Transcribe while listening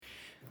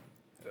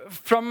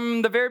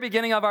from the very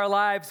beginning of our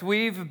lives,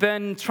 we've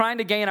been trying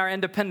to gain our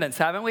independence,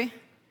 haven't we?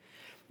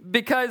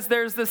 Because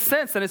there's this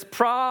sense, and it's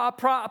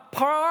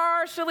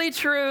partially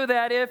true,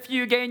 that if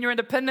you gain your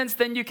independence,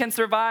 then you can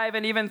survive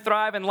and even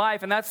thrive in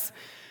life, and that's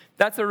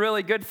a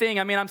really good thing.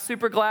 I mean, I'm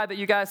super glad that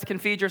you guys can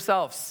feed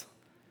yourselves,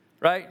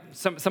 right?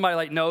 Somebody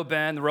like, no,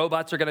 Ben, the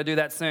robots are going to do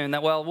that soon.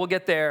 Well, we'll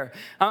get there.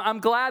 I'm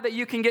glad that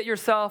you can get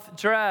yourself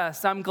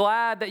dressed. I'm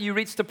glad that you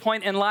reached a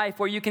point in life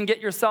where you can get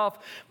yourself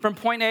from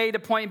point A to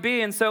point B.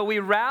 And so we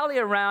rally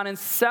around and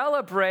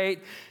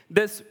celebrate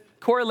this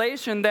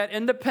correlation that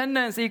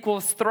independence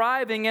equals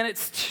thriving, and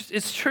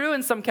it's true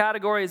in some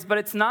categories, but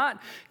it's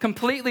not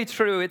completely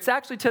true. It's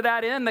actually to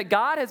that end that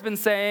God has been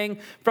saying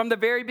from the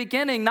very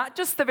beginning, not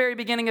just the very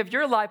beginning of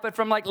your life, but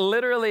from like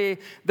literally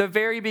the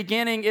very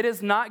beginning, it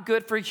is not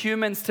good for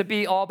humans to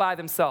be all by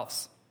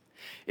themselves.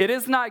 It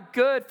is not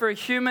good for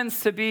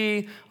humans to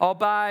be all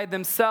by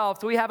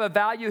themselves. We have a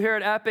value here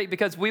at Epic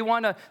because we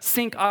want to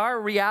sink our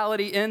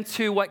reality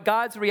into what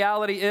God's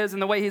reality is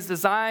and the way He's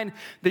designed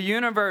the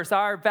universe.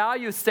 Our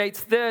value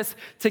states this: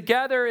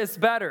 together is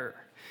better.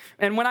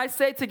 And when I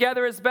say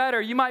together is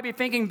better, you might be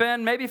thinking,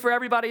 Ben, maybe for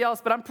everybody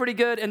else, but I'm pretty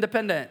good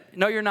independent.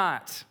 No, you're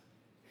not.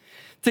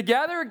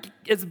 Together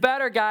is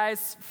better,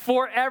 guys,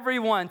 for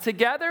everyone.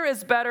 Together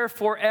is better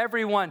for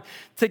everyone.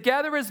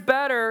 Together is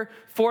better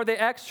for the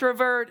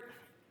extrovert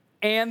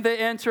and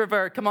the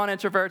introvert. Come on,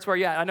 introverts, where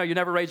you at? I know you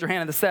never raised your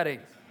hand in the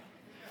setting.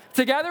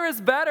 Together is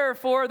better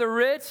for the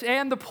rich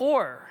and the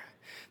poor.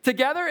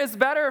 Together is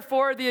better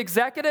for the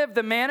executive,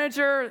 the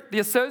manager, the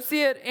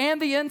associate,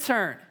 and the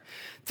intern.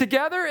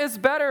 Together is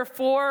better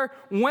for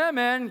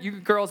women, you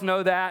girls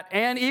know that,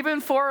 and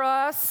even for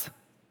us.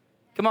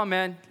 Come on,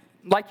 men,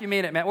 like you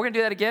mean it, man. We're going to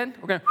do that again.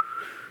 We're going to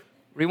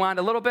rewind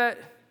a little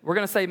bit. We're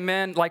going to say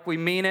men like we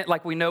mean it,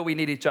 like we know we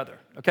need each other,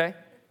 okay?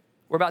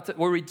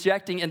 We're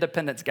rejecting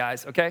independence,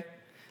 guys, okay?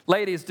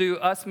 Ladies, do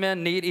us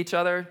men need each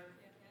other?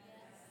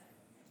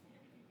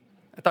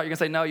 I thought you were going to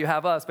say, no, you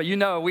have us, but you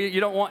know, you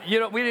don't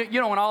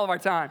want all of our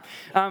time.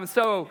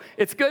 So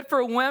it's good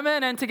for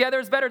women, and together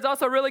is better. It's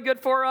also really good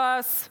for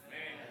us.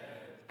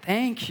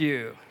 Thank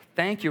you.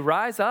 Thank you.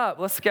 Rise up.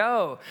 Let's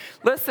go.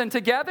 Listen,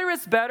 together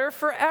is better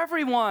for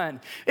everyone.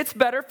 It's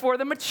better for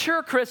the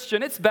mature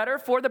Christian. It's better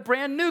for the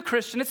brand new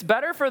Christian. It's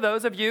better for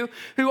those of you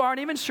who aren't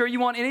even sure you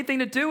want anything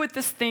to do with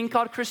this thing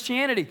called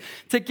Christianity.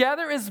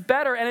 Together is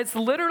better, and it's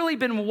literally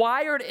been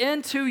wired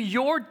into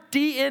your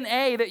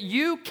DNA that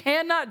you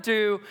cannot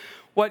do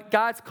what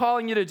God's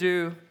calling you to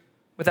do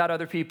without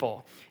other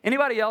people.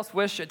 Anybody else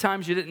wish at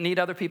times you didn't need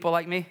other people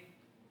like me?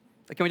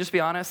 Like, can we just be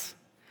honest?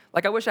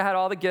 Like, I wish I had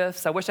all the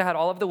gifts. I wish I had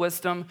all of the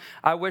wisdom.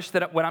 I wish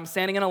that when I'm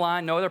standing in a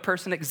line, no other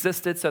person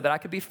existed so that I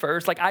could be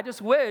first. Like, I just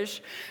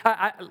wish,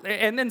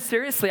 and then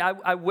seriously,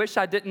 I wish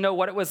I didn't know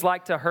what it was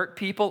like to hurt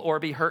people or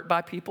be hurt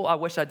by people. I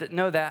wish I didn't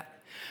know that.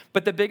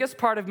 But the biggest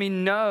part of me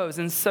knows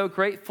and so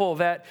grateful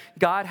that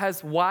God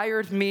has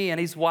wired me and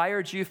He's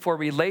wired you for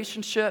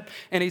relationship,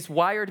 and He's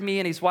wired me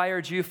and He's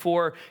wired you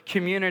for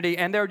community.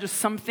 And there are just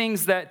some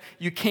things that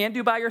you can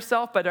do by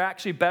yourself, but are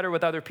actually better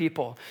with other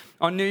people.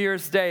 On New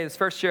Year's Day, this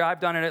first year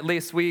I've done it at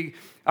least,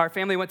 our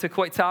family went to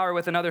Coit Tower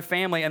with another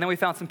family, and then we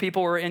found some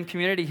people who were in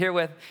community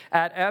here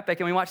at Epic,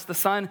 and we watched the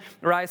sun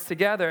rise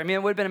together. I mean,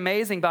 it would have been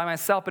amazing by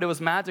myself, but it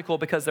was magical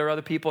because there are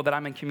other people that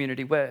I'm in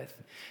community with.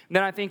 And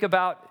then I think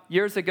about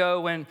years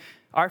ago when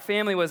our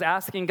family was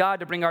asking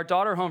God to bring our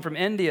daughter home from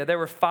India. There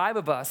were 5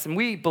 of us, and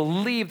we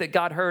believed that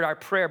God heard our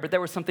prayer, but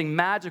there was something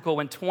magical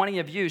when 20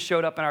 of you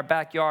showed up in our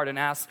backyard and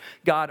asked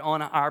God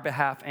on our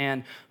behalf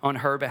and on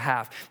her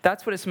behalf.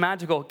 That's what is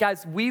magical.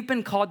 Guys, we've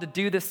been called to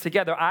do this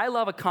together. I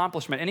love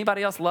accomplishment.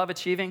 Anybody else love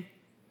achieving?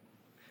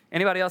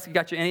 Anybody else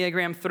got your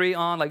Enneagram 3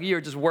 on? Like,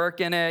 you're just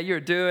working it, you're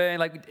doing,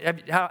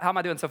 like, how am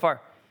I doing so far?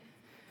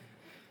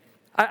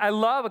 I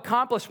love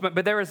accomplishment,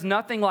 but there is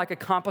nothing like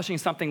accomplishing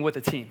something with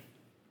a team.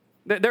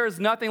 There is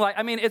nothing like,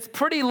 I mean, it's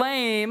pretty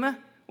lame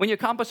when you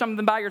accomplish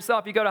something by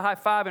yourself. You go to high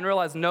five and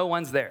realize no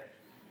one's there,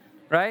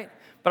 right?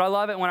 But I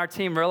love it when our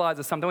team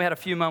realizes something. We had a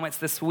few moments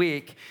this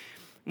week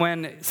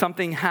when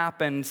something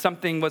happened,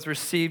 something was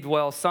received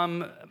well,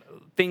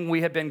 something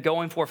we had been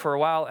going for a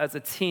while as a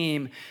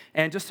team,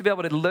 and just to be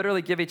able to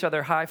literally give each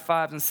other high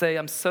fives and say,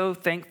 I'm so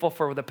thankful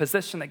for the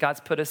position that God's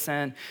put us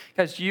in,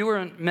 because you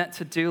were meant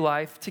to do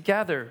life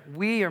together.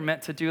 We are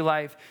meant to do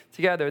life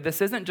together.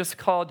 This isn't just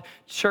called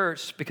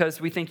church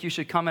because we think you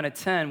should come and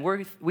attend.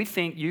 We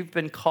think you've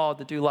been called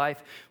to do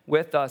life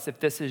with us if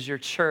this is your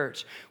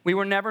church. We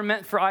were never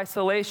meant for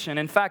isolation.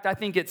 In fact, I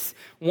think it's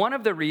one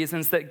of the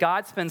reasons that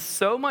God spends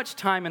so much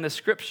time in the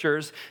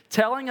scriptures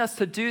telling us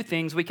to do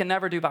things we can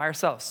never do by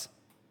ourselves.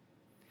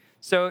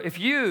 So if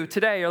you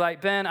today are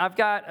like, Ben, I've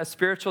got a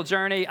spiritual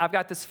journey, I've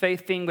got this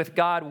faith thing with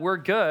God, we're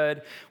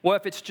good. Well,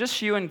 if it's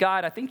just you and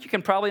God, I think you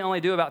can probably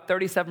only do about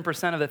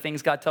 37% of the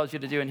things God tells you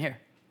to do in here.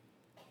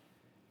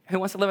 Who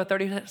wants to live a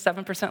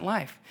 37%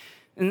 life?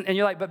 And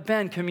you're like, but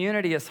Ben,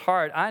 community is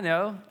hard. I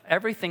know.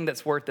 Everything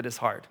that's worth it is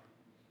hard,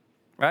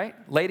 right?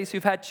 Ladies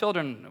who've had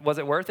children, was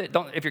it worth it?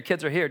 If your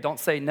kids are here, don't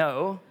say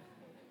no.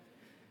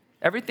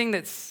 Everything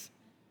that's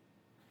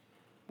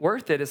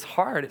worth it. It's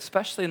hard,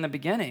 especially in the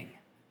beginning,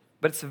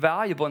 but it's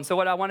valuable. And so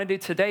what I want to do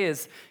today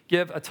is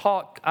give a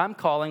talk I'm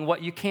calling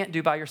What You Can't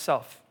Do by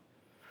Yourself.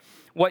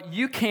 What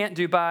you can't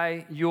do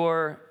by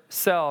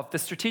yourself.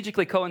 This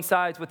strategically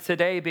coincides with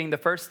today being the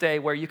first day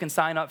where you can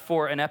sign up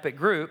for an Epic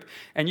group,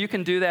 and you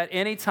can do that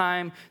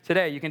anytime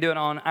today. You can do it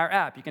on our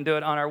app. You can do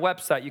it on our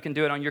website. You can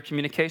do it on your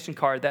communication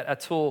card that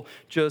Atul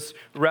just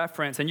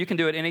referenced, and you can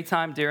do it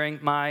anytime during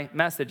my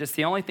message. It's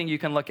the only thing you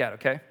can look at,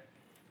 okay?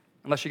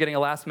 Unless you're getting a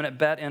last-minute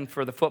bet in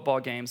for the football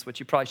games,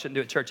 which you probably shouldn't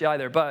do at church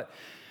either, but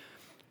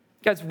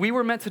guys, we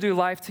were meant to do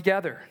life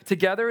together.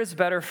 Together is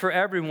better for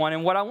everyone.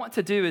 And what I want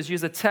to do is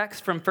use a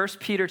text from 1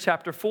 Peter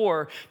chapter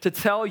 4 to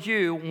tell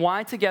you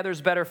why together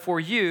is better for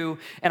you.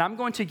 And I'm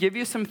going to give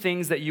you some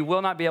things that you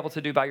will not be able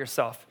to do by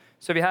yourself.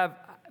 So if you have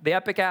the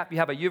Epic app, you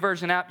have a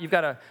YouVersion app, you've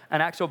got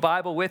an actual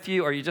Bible with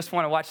you, or you just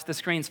want to watch the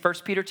screens, 1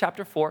 Peter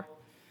chapter 4,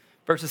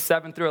 verses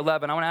 7 through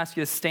 11. I want to ask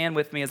you to stand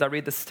with me as I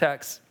read this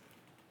text.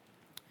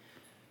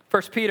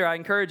 1 Peter, I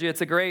encourage you,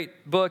 it's a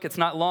great book. It's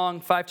not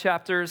long, 5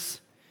 chapters.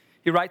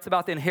 He writes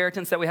about the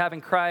inheritance that we have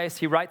in Christ.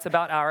 He writes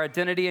about our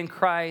identity in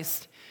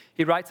Christ.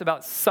 He writes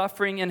about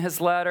suffering in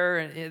his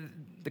letter.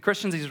 The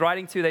Christians he's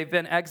writing to, they've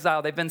been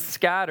exiled. They've been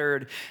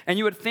scattered. And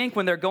you would think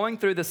when they're going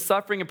through this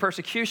suffering and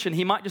persecution,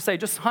 he might just say,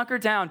 just hunker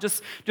down.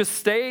 Just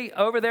stay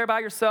over there by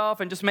yourself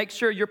and just make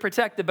sure you're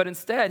protected. But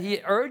instead, he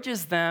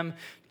urges them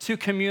to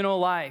communal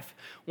life.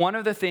 One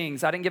of the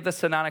things, I didn't give this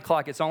to 9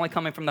 o'clock. It's only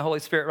coming from the Holy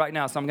Spirit right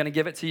now. So I'm going to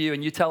give it to you,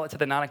 and you tell it to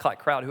the 9 o'clock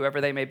crowd,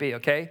 whoever they may be,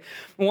 okay?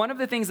 One of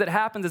the things that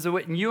happens is that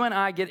when you and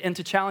I get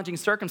into challenging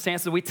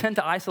circumstances, we tend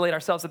to isolate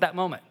ourselves at that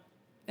moment.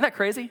 Isn't that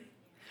crazy?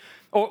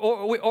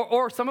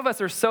 Or some of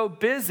us are so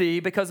busy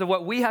because of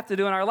what we have to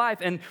do in our life,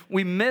 and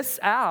we miss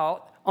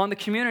out on the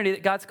community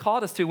that God's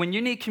called us to. When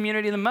you need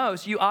community the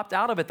most, you opt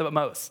out of it the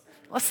most.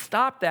 Let's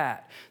stop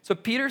that. So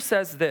Peter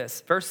says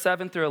this, verse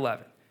 7 through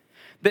 11.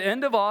 The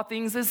end of all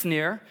things is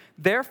near.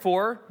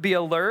 Therefore, be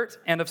alert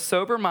and of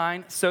sober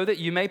mind so that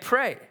you may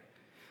pray.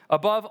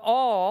 Above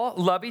all,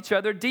 love each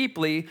other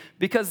deeply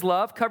because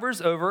love covers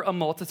over a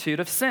multitude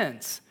of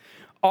sins.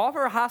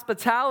 Offer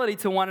hospitality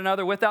to one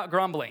another without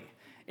grumbling.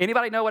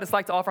 Anybody know what it's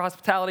like to offer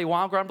hospitality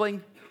while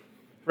grumbling?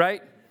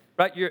 Right?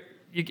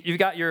 You've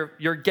got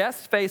your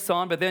guest face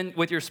on, but then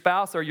with your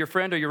spouse or your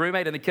friend or your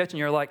roommate in the kitchen,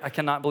 you're like, I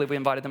cannot believe we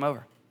invited them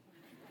over.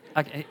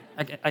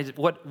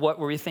 What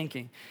were we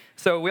thinking?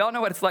 So we all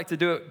know what it's like to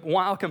do it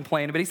while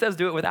complaining, but he says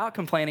do it without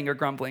complaining or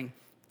grumbling.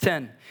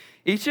 10,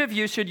 each of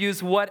you should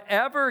use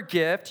whatever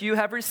gift you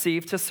have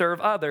received to serve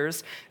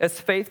others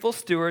as faithful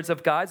stewards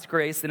of God's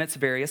grace in its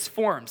various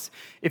forms.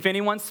 If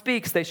anyone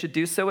speaks, they should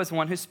do so as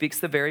one who speaks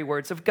the very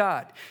words of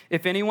God.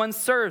 If anyone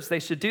serves, they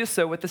should do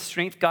so with the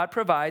strength God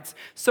provides,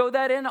 so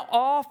that in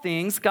all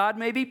things God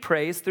may be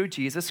praised through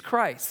Jesus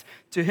Christ.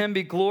 To him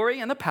be glory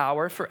and the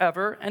power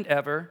forever and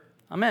ever.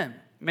 Amen.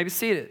 You may be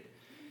seated.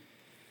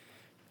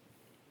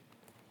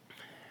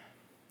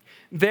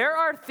 There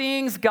are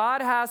things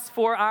God has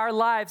for our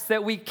lives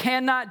that we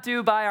cannot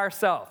do by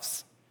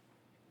ourselves.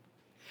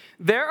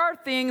 There are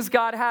things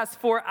God has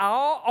for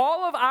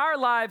all of our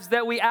lives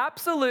that we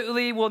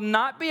absolutely will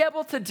not be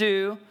able to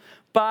do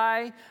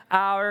by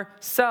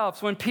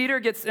ourselves. When Peter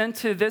gets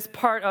into this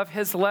part of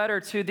his letter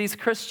to these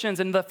Christians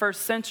in the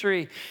first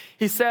century,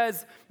 he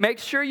says, make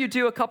sure you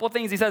do a couple of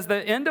things. He says,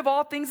 the end of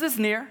all things is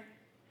near.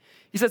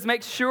 He says,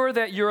 make sure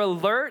that you're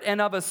alert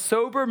and of a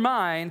sober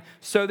mind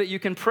so that you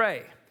can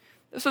pray.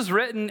 This was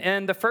written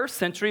in the first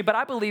century, but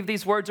I believe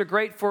these words are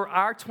great for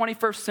our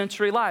 21st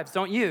century lives,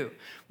 don't you?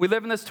 We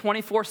live in this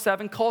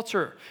 24/7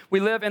 culture.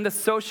 We live in the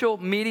social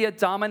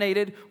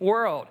media-dominated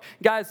world.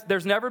 Guys,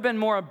 there's never been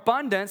more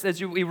abundance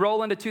as we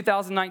roll into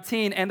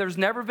 2019, and there's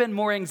never been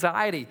more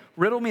anxiety.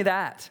 Riddle me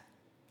that.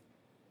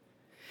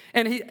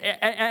 And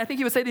I think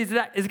he would say these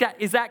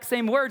exact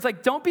same words,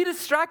 like, don't be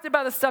distracted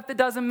by the stuff that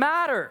doesn't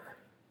matter.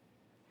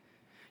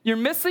 You're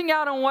missing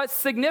out on what's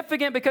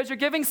significant because you're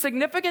giving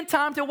significant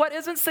time to what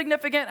isn't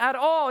significant at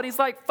all. And he's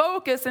like,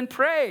 focus and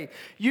pray.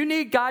 You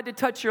need God to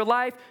touch your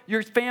life,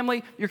 your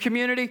family, your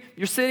community,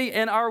 your city,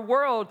 and our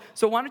world.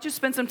 So why don't you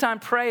spend some time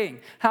praying?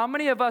 How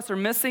many of us are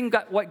missing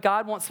what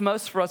God wants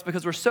most for us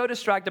because we're so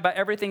distracted by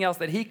everything else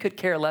that he could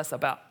care less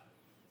about?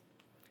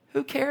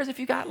 Who cares if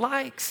you got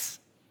likes?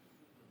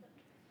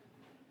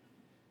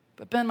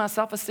 But Ben, my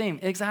self-esteem,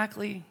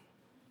 exactly.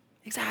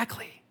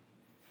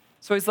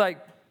 So he's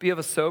like, be of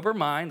a sober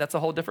mind. That's a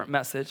whole different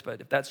message,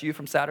 but if that's you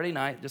from Saturday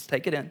night, just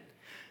take it in.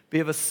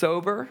 Be of a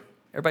sober,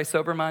 everybody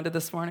sober-minded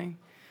this morning?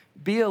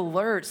 Be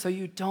alert so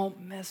you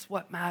don't miss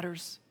what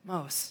matters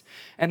most.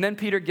 And then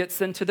Peter gets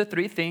into the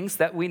 3 things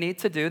that we need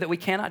to do that we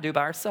cannot do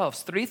by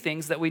ourselves. 3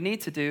 things that we need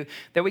to do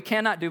that we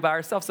cannot do by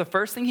ourselves. The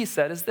first thing he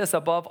said is this: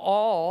 above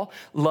all,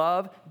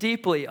 love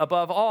deeply.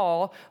 Above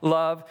all,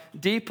 love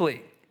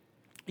deeply.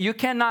 You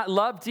cannot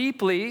love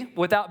deeply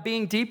without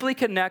being deeply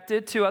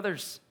connected to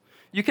others.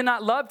 You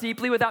cannot love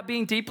deeply without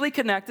being deeply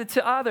connected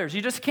to others.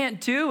 You just can't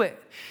do it.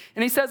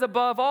 And he says,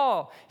 above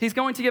all, he's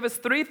going to give us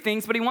three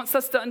things, but he wants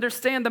us to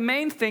understand the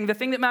main thing, the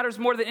thing that matters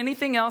more than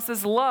anything else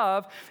is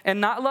love, and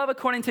not love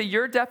according to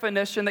your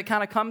definition that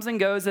kind of comes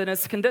and goes and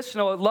is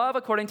conditional. Love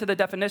according to the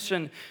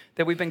definition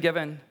that we've been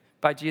given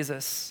by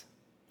Jesus.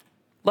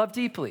 Love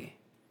deeply.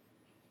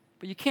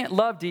 But you can't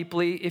love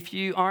deeply if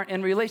you aren't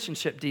in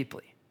relationship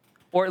deeply,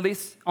 or at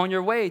least on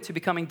your way to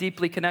becoming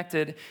deeply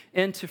connected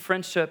into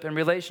friendship and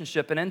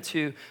relationship and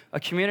into a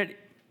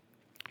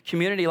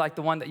community like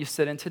the one that you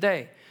sit in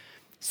today.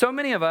 So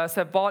many of us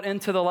have bought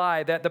into the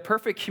lie that the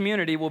perfect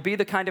community will be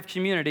the kind of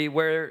community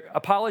where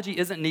apology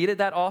isn't needed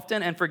that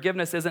often and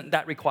forgiveness isn't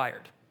that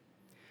required.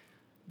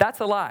 That's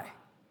a lie.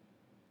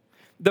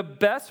 The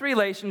best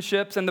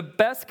relationships and the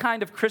best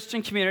kind of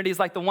Christian communities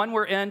like the one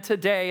we're in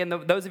today, and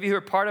those of you who are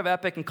part of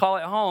Epic and call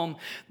it home,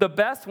 the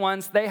best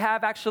ones, they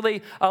have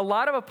actually a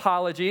lot of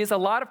apologies, a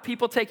lot of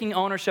people taking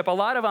ownership, a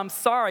lot of I'm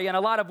sorry, and a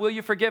lot of will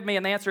you forgive me?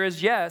 And the answer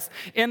is yes,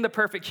 in the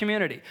perfect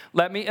community.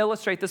 Let me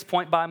illustrate this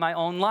point by my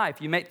own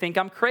life. You may think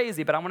I'm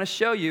crazy, but I want to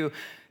show you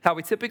how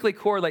we typically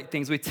correlate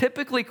things. We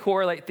typically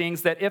correlate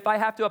things that if I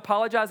have to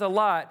apologize a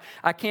lot,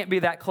 I can't be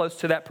that close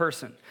to that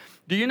person.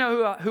 Do you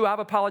know who I've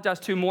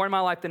apologized to more in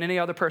my life than any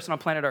other person on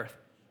planet Earth?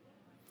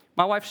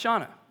 My wife,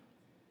 Shauna.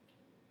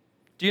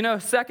 Do you know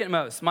second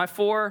most? My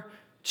 4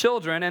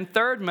 children. And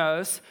third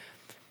most,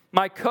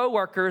 my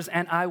coworkers,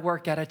 and I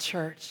work at a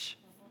church.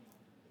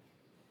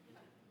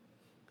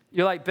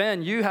 You're like,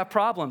 Ben, you have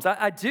problems.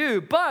 I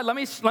do, but let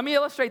me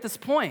illustrate this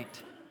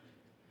point.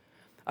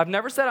 I've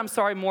never said I'm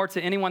sorry more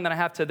to anyone than I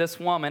have to this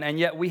woman, and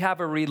yet we have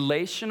a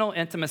relational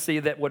intimacy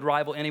that would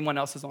rival anyone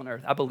else's on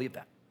earth. I believe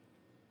that.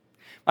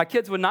 My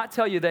kids would not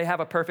tell you they have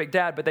a perfect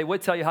dad, but they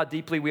would tell you how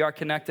deeply we are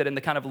connected in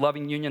the kind of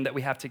loving union that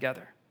we have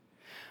together.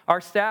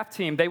 Our staff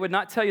team, they would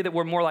not tell you that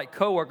we're more like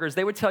coworkers.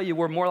 They would tell you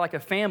we're more like a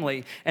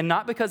family, and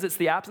not because it's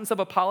the absence of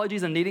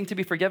apologies and needing to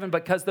be forgiven,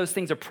 but because those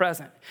things are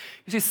present.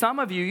 You see, some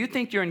of you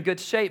think you're in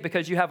good shape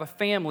because you have a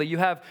family, you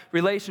have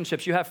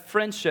relationships, you have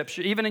friendships,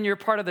 even in your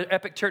part of the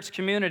Epic Church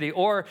community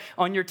or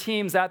on your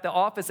teams at the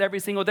office every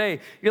single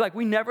day. You're like,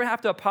 we never have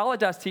to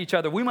apologize to each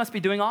other. We must be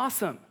doing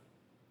awesome.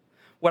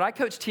 What I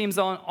coach teams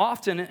on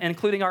often,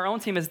 including our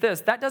own team, is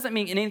this. That doesn't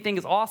mean anything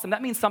is awesome.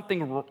 That means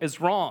something is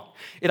wrong.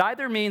 It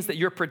either means that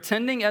you're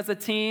pretending as a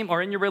team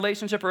or in your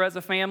relationship or as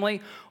a family,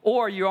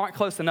 or you aren't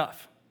close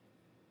enough.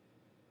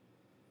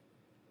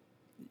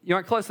 You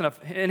aren't close enough.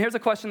 And here's a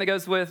question that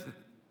goes with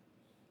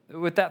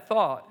that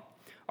thought.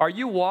 Are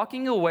you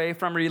walking away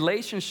from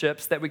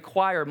relationships that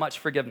require much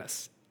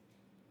forgiveness?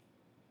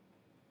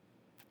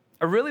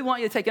 I really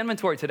want you to take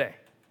inventory today.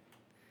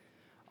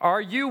 Are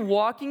you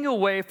walking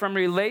away from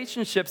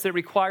relationships that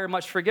require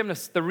much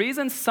forgiveness? The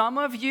reason some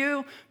of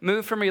you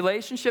move from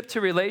relationship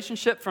to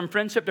relationship, from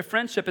friendship to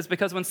friendship, is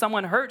because when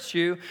someone hurts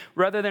you,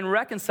 rather than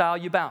reconcile,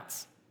 you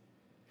bounce.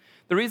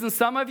 The reason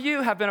some of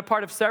you have been a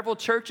part of several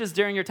churches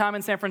during your time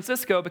in San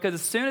Francisco, because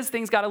as soon as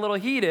things got a little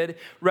heated,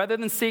 rather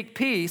than seek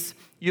peace,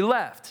 you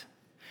left.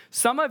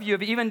 Some of you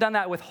have even done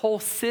that with whole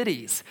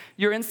cities.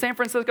 You're in San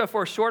Francisco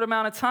for a short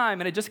amount of time,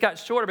 and it just got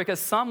shorter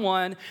because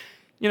someone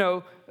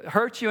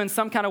hurt you in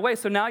some kind of way,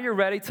 so now you're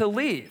ready to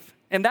leave.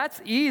 And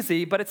that's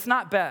easy, but it's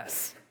not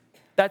best.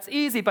 That's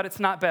easy, but it's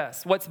not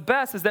best. What's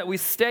best is that we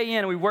stay in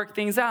and we work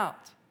things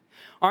out.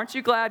 Aren't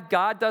you glad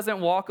God doesn't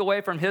walk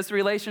away from his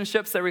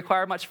relationships that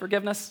require much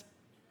forgiveness?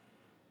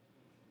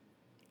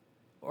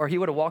 Or he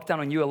would have walked out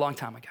on you a long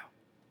time ago.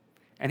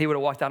 And he would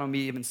have walked out on me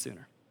even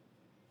sooner.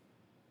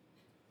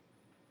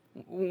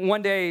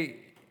 One day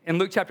in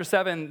Luke chapter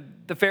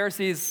 7, the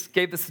Pharisees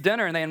gave this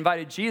dinner and they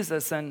invited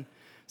Jesus, and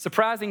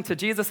surprising to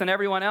Jesus and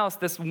everyone else,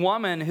 this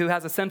woman who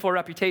has a sinful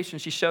reputation,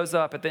 she shows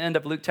up at the end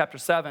of Luke chapter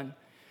 7.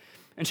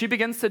 And she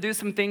begins to do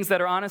some things that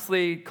are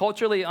honestly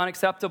culturally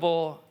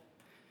unacceptable.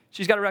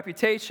 She's got a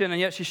reputation, and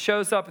yet she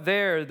shows up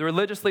there, the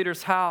religious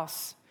leader's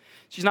house.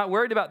 She's not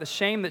worried about the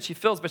shame that she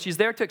feels, but she's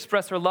there to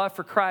express her love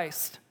for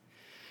Christ.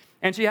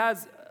 And she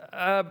has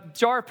a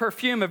jar of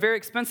perfume, a very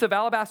expensive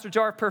alabaster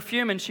jar of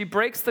perfume, and she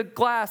breaks the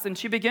glass, and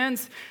she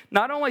begins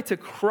not only to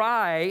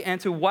cry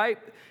and to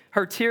wipe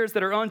her tears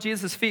that are on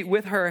Jesus' feet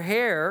with her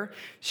hair,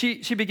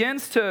 she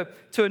begins to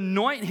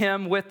anoint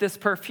him with this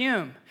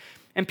perfume.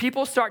 And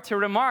people start to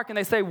remark, and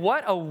they say,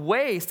 what a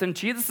waste. And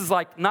Jesus is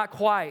like, not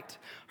quite.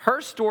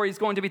 Her story is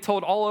going to be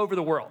told all over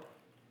the world.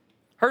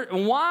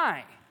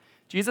 Why?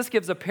 Jesus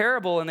gives a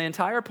parable, and the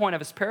entire point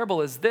of his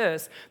parable is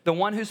this: the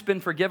one who's been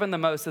forgiven the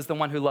most is the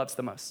one who loves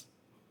the most.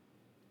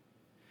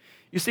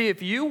 You see,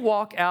 if you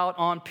walk out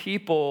on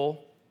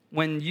people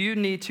when you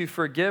need to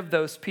forgive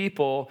those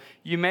people,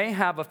 you may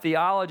have a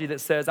theology that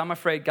says, I'm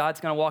afraid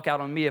God's going to walk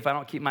out on me if I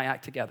don't keep my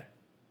act together.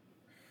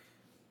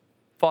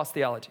 False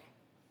theology.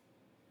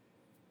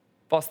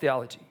 False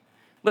theology.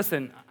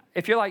 Listen,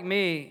 if you're like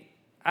me,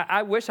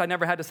 I wish I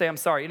never had to say I'm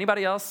sorry.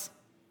 Anybody else?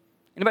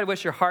 Anybody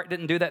wish your heart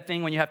didn't do that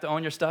thing when you have to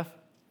own your stuff?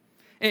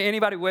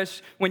 Anybody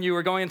wish when you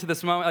were going into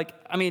this moment,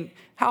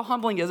 how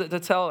humbling is it to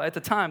tell at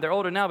the time, they're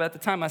older now, but at the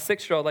time, my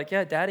 6-year-old,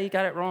 yeah, Daddy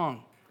got it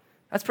wrong.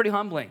 That's pretty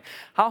humbling.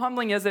 How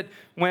humbling is it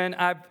when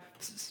I've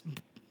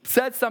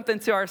said something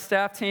to our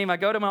staff team. I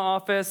go to my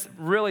office,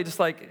 really just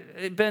like,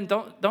 hey, Ben,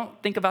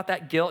 don't think about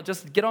that guilt.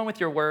 Just get on with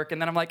your work.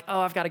 And then I'm like, oh,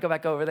 I've got to go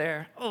back over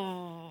there.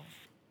 Oh.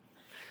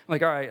 I'm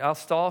like, all right, I'll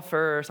stall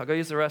first. I'll go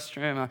use the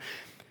restroom.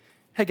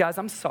 Hey, guys,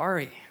 I'm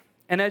sorry.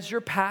 And as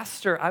your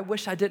pastor, I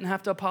wish I didn't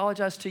have to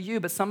apologize to you,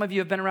 but some of you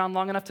have been around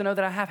long enough to know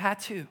that I have had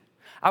to.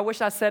 I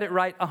wish I said it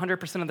right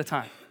 100% of the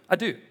time. I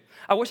do.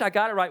 I wish I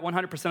got it right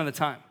 100% of the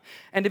time.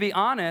 And to be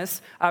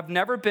honest, I've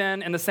never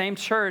been in the same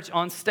church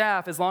on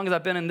staff as long as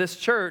I've been in this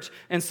church.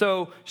 And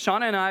so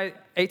Shauna and I,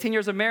 18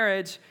 years of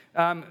marriage,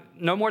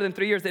 no more than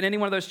 3 years in any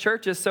one of those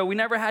churches. So we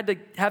never had to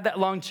have that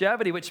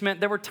longevity, which meant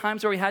there were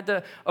times where we had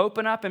to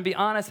open up and be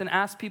honest and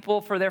ask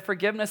people for their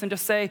forgiveness and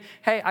just say,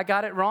 hey, I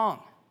got it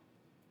wrong.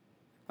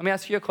 Let me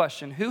ask you a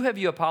question. Who have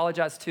you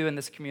apologized to in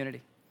this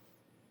community?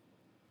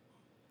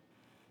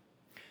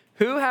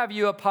 Who have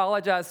you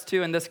apologized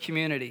to in this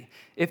community?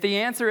 If the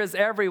answer is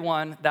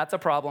everyone, that's a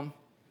problem.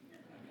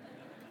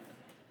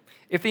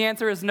 If the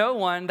answer is no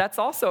one, that's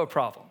also a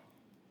problem.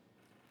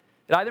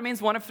 It either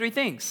means one of three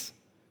things.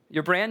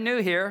 You're brand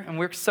new here, and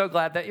we're so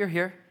glad that you're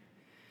here.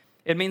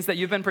 It means that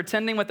you've been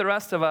pretending with the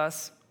rest of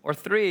us, or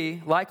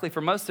three, likely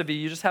for most of you,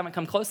 you just haven't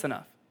come close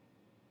enough.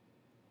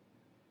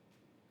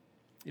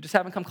 You just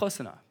haven't come close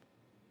enough.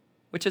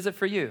 Which is it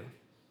for you?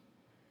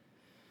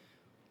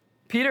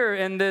 Peter,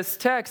 in this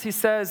text, he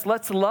says,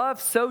 let's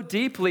love so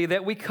deeply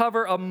that we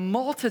cover a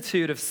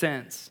multitude of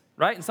sins,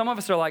 right? And some of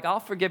us are like, I'll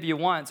forgive you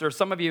once. Or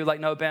some of you are like,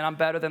 no, Ben, I'm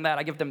better than that.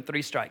 I give them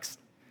 3 strikes.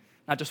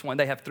 Not just one.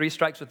 They have 3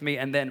 strikes with me,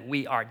 and then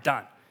we are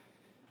done,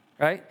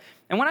 right?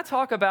 And when I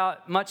talk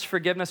about much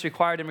forgiveness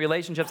required in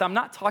relationships, I'm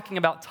not talking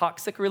about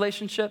toxic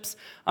relationships.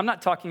 I'm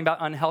not talking about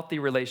unhealthy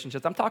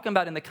relationships. I'm talking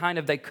about in the kind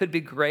of they could be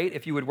great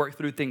if you would work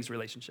through things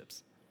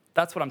relationships.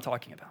 That's what I'm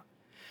talking about.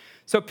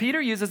 So Peter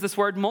uses this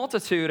word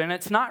multitude, and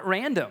it's not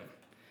random.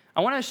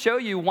 I want to show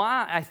you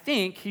why I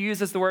think he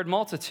uses the word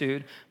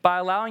multitude by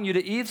allowing you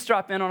to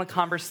eavesdrop in on a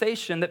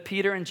conversation that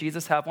Peter and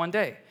Jesus have one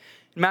day.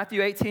 In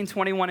Matthew 18,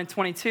 21 and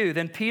 22,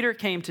 then Peter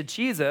came to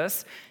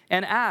Jesus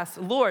and asked,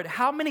 Lord,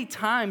 how many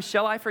times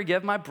shall I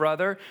forgive my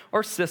brother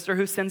or sister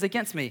who sins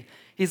against me?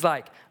 He's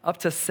like, up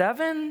to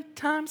 7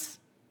 times?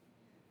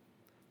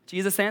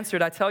 Jesus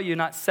answered, I tell you,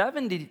 not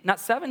 7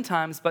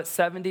 times, but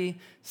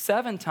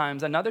 77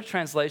 times. Another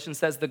translation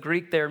says the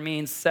Greek there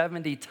means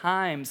 70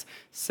 times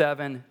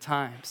 7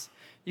 times.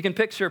 You can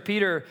picture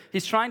Peter,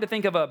 he's trying to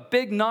think of a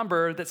big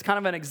number that's kind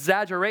of an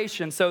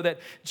exaggeration so that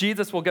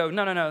Jesus will go,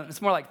 no,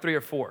 it's more like 3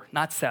 or 4,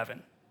 not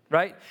 7,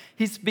 right?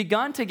 He's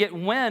begun to get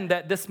wind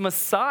that this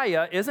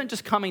Messiah isn't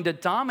just coming to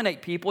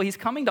dominate people, he's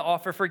coming to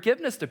offer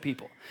forgiveness to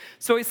people.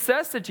 So he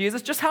says to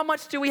Jesus, just how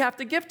much do we have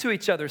to give to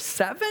each other?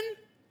 7?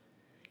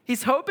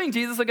 He's hoping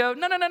Jesus will go,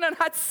 no,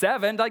 not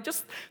 7, like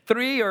just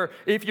 3, or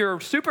if you're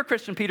super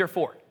Christian, Peter,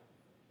 4.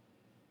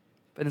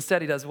 But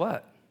instead he does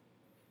what?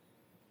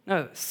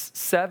 No,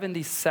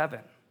 77,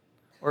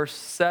 or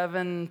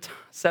 70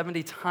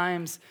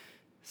 times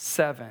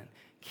 7.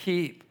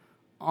 Keep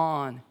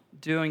on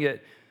doing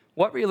it.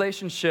 What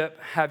relationship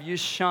have you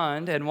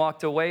shunned and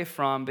walked away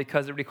from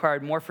because it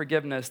required more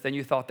forgiveness than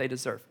you thought they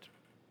deserved?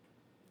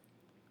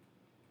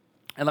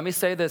 And let me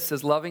say this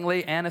as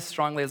lovingly and as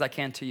strongly as I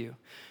can to you.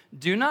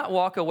 Do not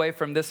walk away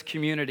from this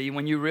community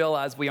when you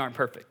realize we aren't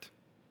perfect.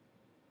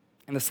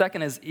 And the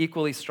second is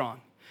equally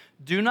strong.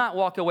 Do not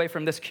walk away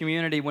from this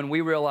community when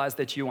we realize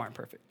that you aren't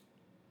perfect.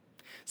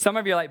 Some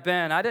of you are like,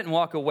 Ben, I didn't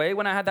walk away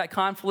when I had that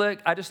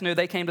conflict. I just knew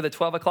they came to the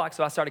 12 o'clock,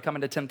 so I started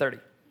coming to 10:30.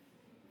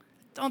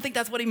 Don't think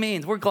that's what he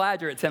means. We're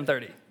glad you're at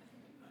 10:30.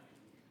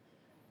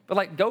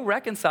 But go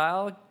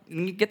reconcile,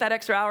 and get that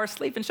extra hour of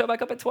sleep and show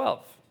back up at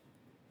 12.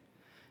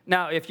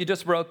 Now, if you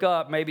just broke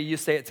up, maybe you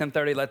stay at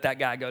 10:30, let that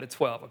guy go to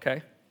 12,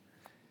 okay?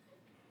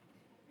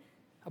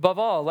 Above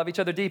all, love each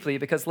other deeply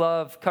because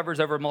love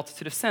covers over a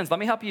multitude of sins. Let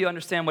me help you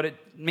understand what it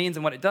means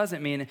and what it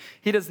doesn't mean.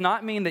 He does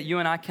not mean that you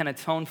and I can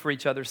atone for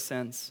each other's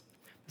sins.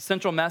 The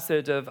central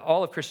message of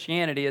all of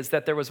Christianity is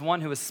that there was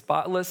one who was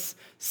spotless,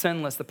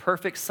 sinless, the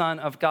perfect Son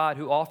of God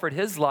who offered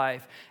his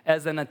life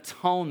as an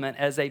atonement,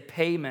 as a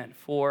payment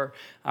for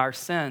our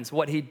sins.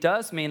 What he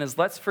does mean is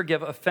let's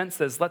forgive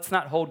offenses. Let's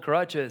not hold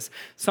grudges.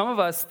 Some of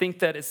us think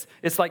that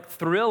it's like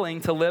thrilling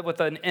to live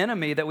with an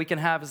enemy that we can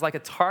have as like a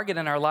target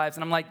in our lives.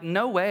 And I'm like,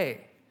 no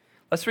way.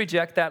 Let's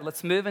reject that.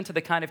 Let's move into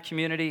the kind of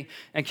community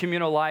and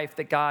communal life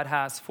that God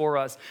has for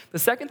us. The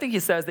second thing he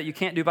says that you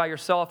can't do by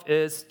yourself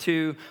is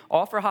to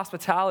offer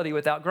hospitality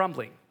without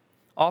grumbling.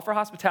 Offer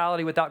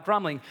hospitality without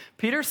grumbling.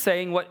 Peter's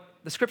saying what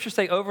the scriptures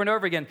say over and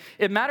over again.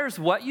 It matters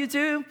what you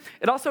do.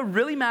 It also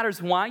really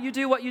matters why you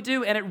do what you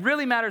do, and it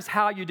really matters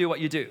how you do what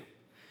you do.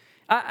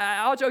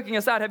 All joking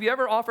aside, have you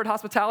ever offered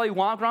hospitality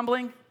while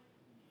grumbling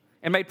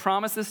and made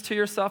promises to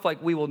yourself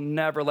like, we will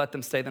never let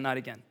them stay the night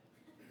again?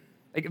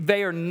 Like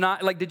they are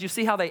not, did you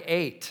see how they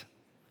ate?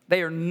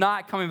 They are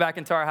not coming back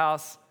into our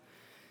house.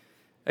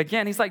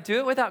 Again, he's like, do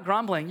it without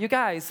grumbling. You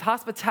guys,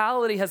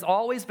 hospitality has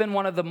always been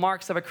one of the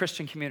marks of a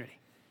Christian community.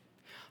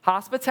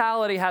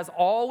 Hospitality has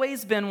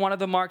always been one of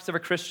the marks of a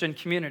Christian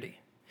community.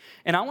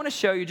 And I want to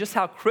show you just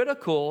how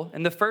critical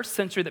in the first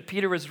century that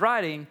Peter was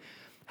writing,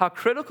 how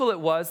critical it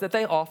was that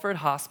they offered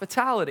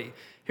hospitality.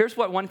 Here's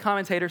what one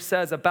commentator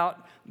says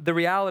about the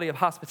reality of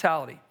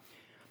hospitality.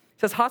 He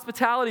says,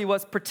 hospitality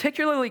was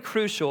particularly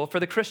crucial for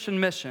the Christian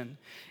mission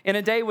in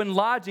a day when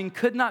lodging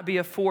could not be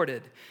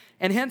afforded,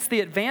 and hence the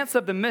advance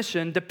of the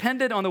mission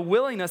depended on the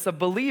willingness of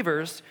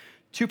believers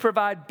to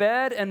provide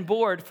bed and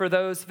board for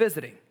those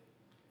visiting.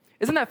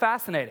 Isn't that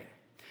fascinating?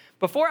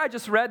 Before I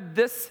just read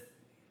this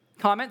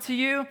comment to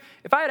you,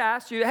 if I had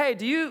asked you, hey,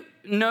 do you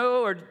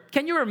know or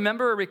can you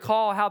remember or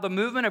recall how the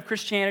movement of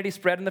Christianity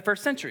spread in the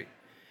first century?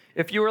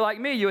 If you were like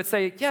me, you would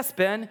say, yes,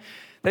 Ben.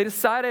 They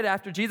decided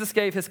after Jesus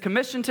gave his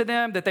commission to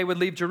them that they would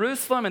leave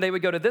Jerusalem and they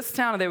would go to this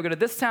town and they would go to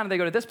this town and they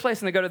go to this place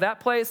and they go to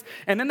that place.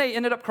 And then they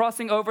ended up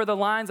crossing over the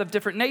lines of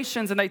different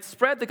nations and they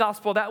spread the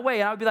gospel that way.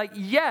 And I would be like,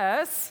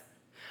 yes,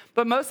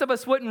 but most of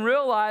us wouldn't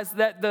realize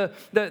that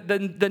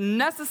the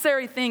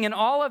necessary thing in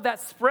all of that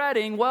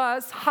spreading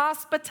was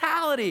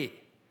hospitality.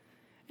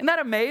 Isn't that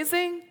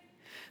amazing?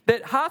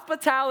 That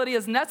hospitality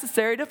is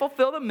necessary to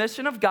fulfill the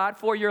mission of God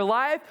for your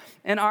life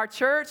and our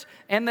church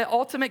and the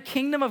ultimate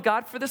kingdom of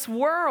God for this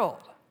world.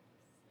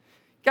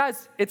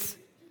 Guys, it's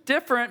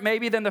different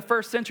maybe than the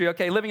first century.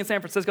 Okay, living in San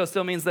Francisco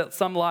still means that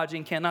some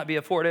lodging cannot be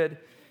afforded.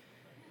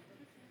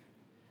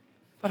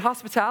 But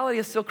hospitality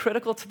is still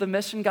critical to the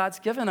mission God's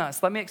given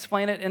us. Let me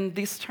explain it in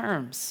these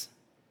terms.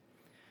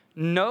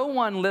 No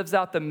one lives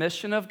out the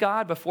mission of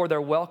God before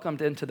they're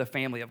welcomed into the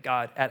family of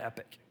God at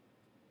Epic.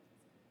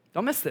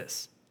 Don't miss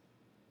this.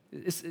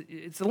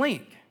 It's a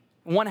link.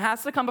 One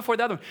has to come before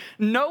the other one.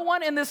 No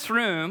one in this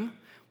room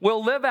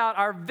will live out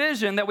our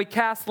vision that we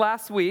cast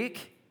last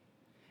week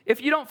if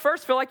you don't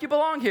first feel like you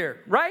belong here,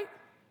 right?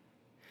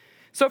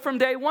 So from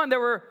day one, there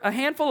were a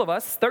handful of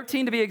us,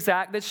 13 to be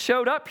exact, that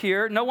showed up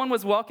here. No one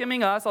was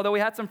welcoming us, although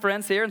we had some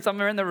friends here and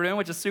some are in the room,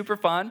 which is super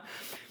fun.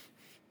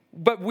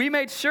 But we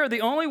made sure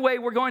the only way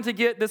we're going to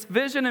get this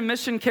vision and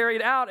mission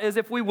carried out is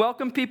if we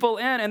welcome people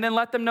in and then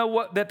let them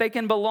know that they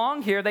can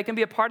belong here, they can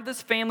be a part of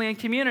this family and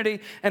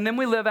community, and then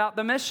we live out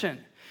the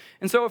mission.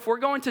 And so if we're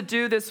going to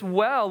do this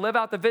well, live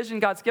out the vision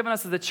God's given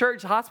us as a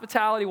church,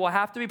 hospitality will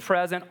have to be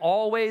present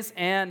always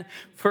and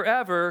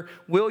forever.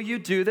 Will you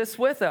do this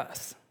with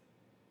us?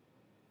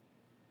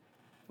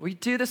 We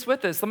do this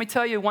with us. Let me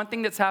tell you one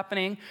thing that's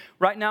happening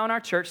right now in our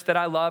church that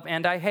I love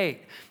and I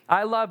hate.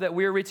 I love that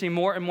we're reaching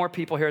more and more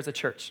people here as a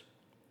church.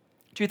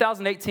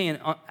 2018,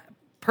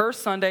 per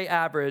Sunday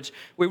average,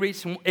 we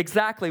reached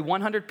exactly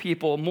 100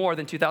 people more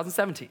than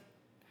 2017.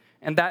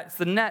 And that's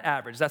the net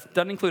average. That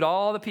doesn't include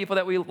all the people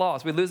that we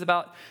lost. We lose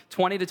about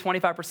 20 to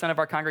 25% of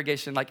our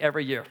congregation like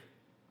every year.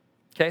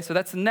 Okay, so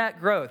that's net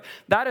growth.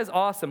 That is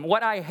awesome.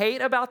 What I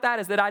hate about that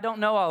is that I don't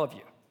know all of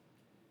you.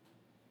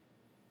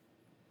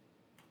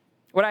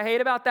 What I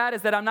hate about that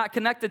is that I'm not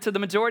connected to the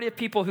majority of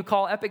people who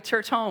call Epic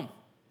Church home.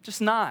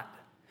 Just not.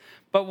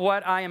 But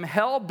what I am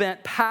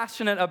hell-bent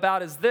passionate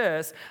about is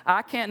this.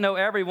 I can't know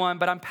everyone,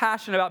 but I'm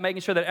passionate about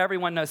making sure that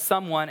everyone knows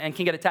someone and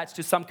can get attached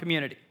to some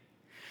community.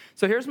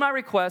 So here's my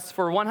request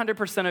for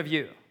 100% of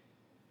you.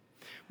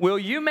 Will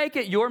you make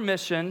it your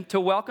mission to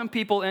welcome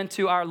people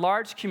into our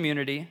large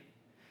community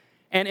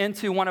and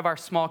into one of our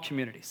small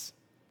communities?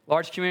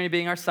 Large community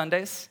being our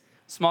Sundays,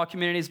 small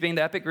communities being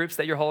the Epic groups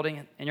that you're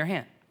holding in your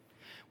hand.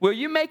 Will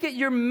you make it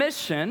your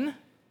mission,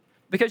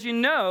 because you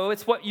know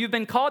it's what you've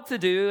been called to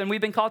do, and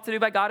we've been called to do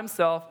by God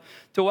himself,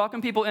 to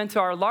welcome people into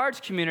our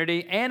large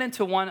community and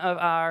into one of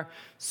our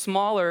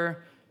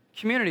smaller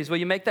communities? Will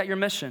you make that your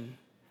mission?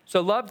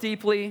 So love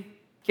deeply.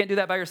 Can't do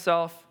that by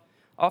yourself.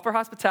 Offer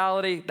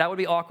hospitality. That would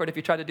be awkward if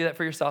you tried to do that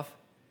for yourself.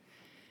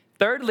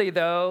 Thirdly,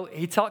 though,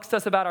 he talks to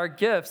us about our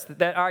gifts,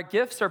 that our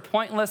gifts are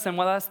pointless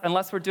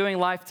unless we're doing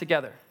life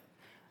together.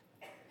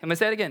 I'm going to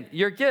say it again.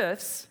 Your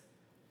gifts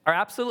are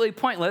absolutely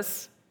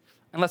pointless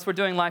unless we're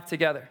doing life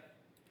together.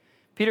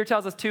 Peter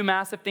tells us two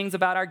massive things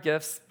about our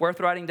gifts, worth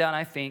writing down,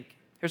 I think.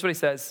 Here's what he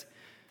says.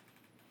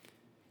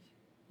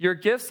 Your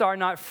gifts are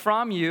not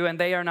from you, and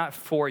they are not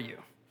for you.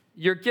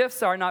 Your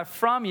gifts are not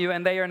from you,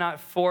 and they are not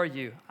for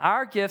you.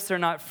 Our gifts are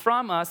not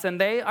from us, and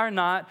they are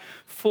not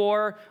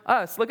for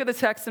us. Look at the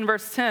text in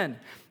verse 10.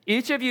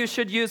 Each of you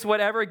should use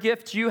whatever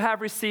gift you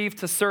have received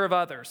to serve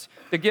others.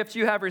 The gift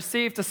you have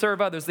received to serve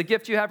others. The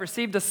gift you have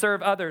received to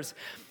serve others.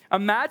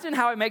 Imagine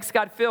how it makes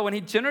God feel when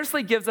he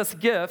generously gives us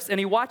gifts and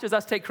he watches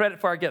us take credit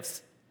for our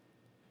gifts.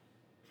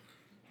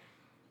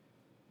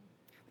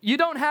 You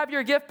don't have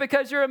your gift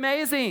because you're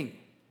amazing.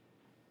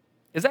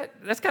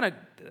 That's kind of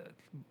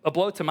a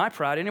blow to my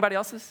pride. Anybody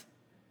else's?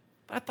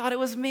 But I thought it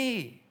was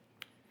me.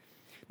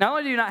 Not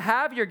only do you not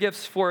have your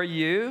gifts from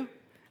you,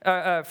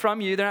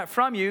 they're not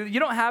from you, you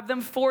don't have them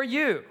for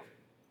you.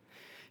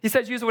 He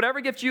says, use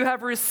whatever gift you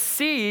have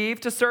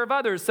received to serve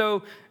others.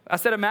 So I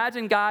said,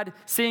 imagine God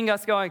seeing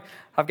us going,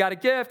 I've got a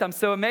gift, I'm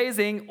so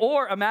amazing.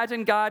 Or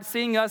imagine God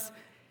seeing us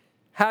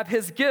have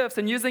his gifts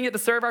and using it to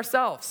serve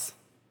ourselves.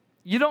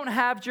 You don't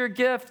have your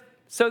gift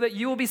so that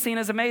you will be seen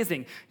as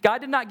amazing. God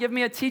did not give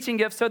me a teaching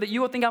gift so that you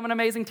will think I'm an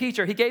amazing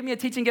teacher. He gave me a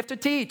teaching gift to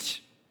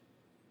teach.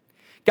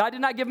 God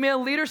did not give me a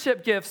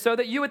leadership gift so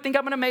that you would think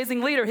I'm an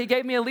amazing leader. He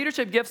gave me a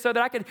leadership gift so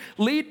that I could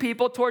lead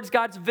people towards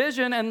God's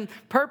vision and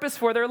purpose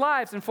for their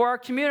lives and for our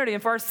community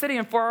and for our city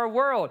and for our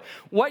world.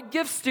 What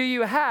gifts do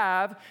you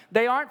have?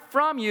 They aren't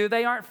from you.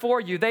 They aren't for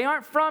you. They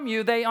aren't from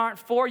you. They aren't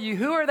for you.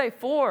 Who are they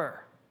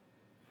for?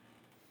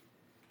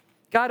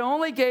 God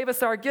only gave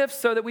us our gifts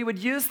so that we would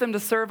use them to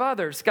serve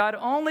others. God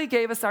only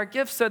gave us our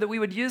gifts so that we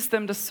would use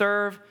them to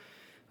serve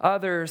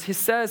others. He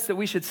says that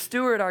we should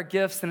steward our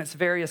gifts in its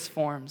various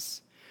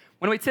forms.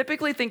 When we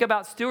typically think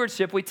about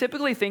stewardship, we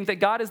typically think that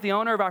God is the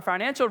owner of our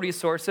financial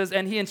resources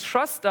and he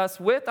entrusts us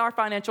with our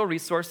financial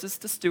resources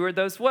to steward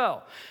those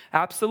well.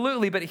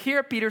 Absolutely. But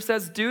here Peter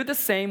says, do the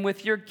same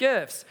with your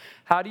gifts.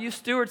 How do you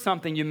steward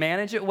something? You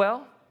manage it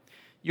well,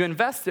 you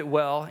invest it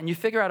well, and you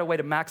figure out a way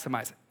to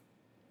maximize it.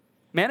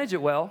 Manage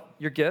it well,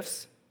 your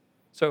gifts.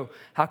 So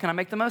how can I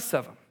make the most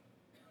of them?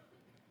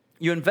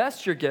 You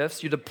invest your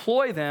gifts, you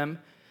deploy them,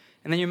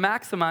 and then you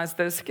maximize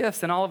those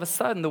gifts, and all of a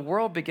sudden, the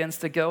world begins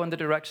to go in the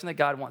direction that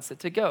God wants it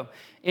to go.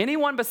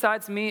 Anyone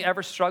besides me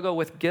ever struggle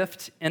with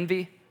gift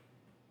envy?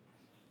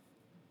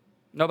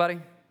 Nobody?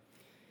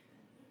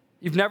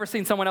 You've never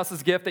seen someone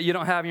else's gift that you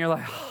don't have, and you're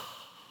like, oh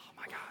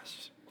my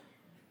gosh.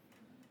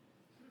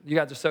 You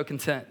guys are so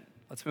content.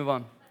 Let's move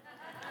on.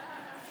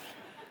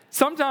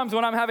 Sometimes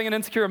when I'm having an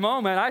insecure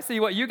moment, I see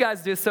what you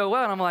guys do so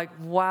well, and I'm like,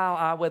 wow,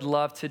 I would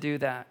love to do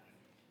that.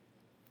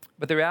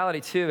 But the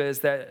reality, too, is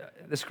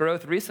that this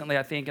growth recently,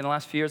 I think, in the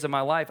last few years of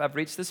my life, I've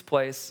reached this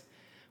place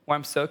where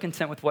I'm so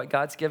content with what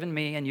God's given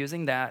me and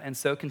using that, and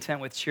so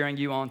content with cheering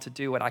you on to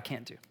do what I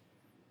can't do.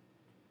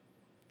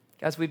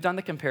 Guys, we've done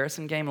the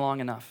comparison game long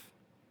enough.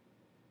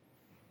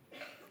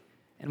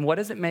 And what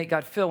does it make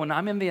God feel when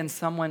I'm envying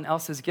someone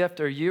else's gift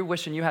or you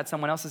wishing you had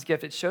someone else's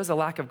gift? It shows a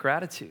lack of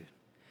gratitude.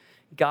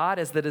 God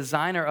is the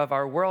designer of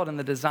our world and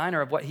the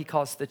designer of what he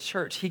calls the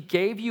church. He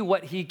gave you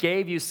what he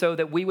gave you so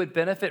that we would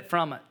benefit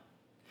from it.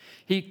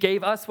 He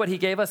gave us what he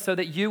gave us so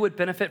that you would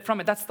benefit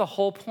from it. That's the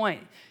whole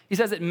point. He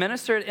says it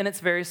ministered in its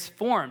various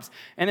forms.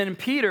 And then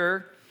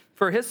Peter,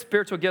 for his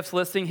spiritual gifts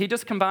listing, he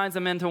just combines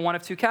them into one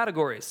of two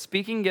categories: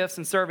 speaking gifts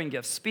and serving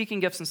gifts. Speaking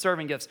gifts and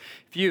serving gifts.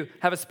 If you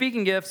have a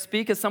speaking gift,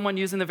 speak as someone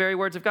using the very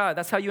words of God.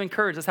 That's how you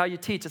encourage. That's how you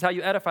teach. That's how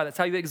you edify. That's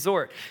how you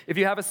exhort. If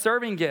you have a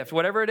serving gift,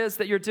 whatever it is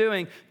that you're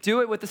doing,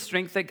 do it with the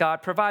strength that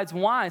God provides.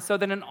 Why? So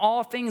that in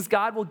all things,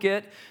 God will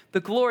get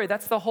the glory.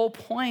 That's the whole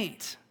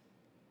point.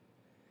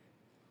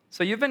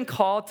 So you've been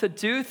called to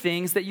do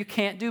things that you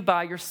can't do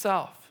by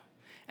yourself.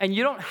 And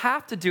you don't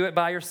have to do it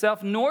by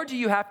yourself, nor do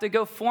you have to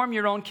go form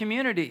your own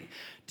community.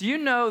 Do you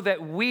know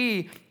that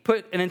we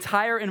put an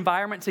entire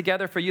environment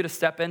together for you to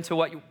step into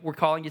what we're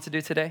calling you to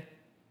do today?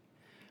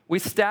 We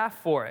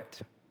staff for it.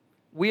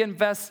 We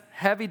invest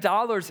heavy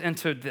dollars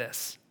into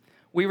this.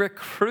 We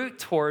recruit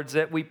towards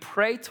it, we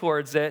pray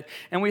towards it,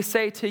 and we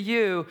say to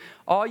you,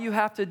 all you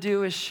have to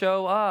do is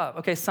show up.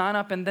 Okay, sign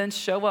up and then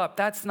show up.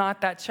 That's not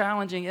that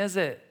challenging, is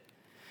it?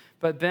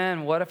 But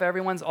Ben, what if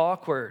everyone's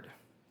awkward?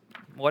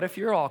 What if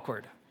you're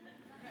awkward?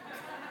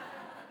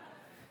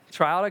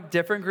 Try out a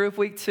different group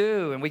week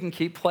 2, and we can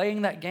keep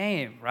playing that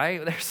game,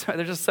 right? There's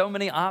just so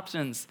many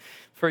options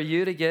for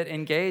you to get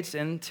engaged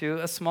into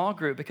a small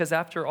group, because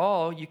after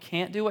all, you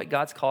can't do what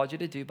God's called you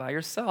to do by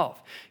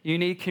yourself. You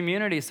need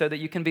community so that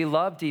you can be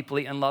loved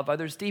deeply and love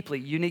others deeply.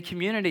 You need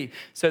community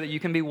so that you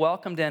can be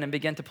welcomed in and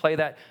begin to play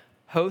that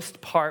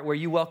host part where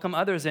you welcome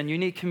others in. You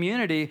need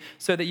community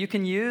so that you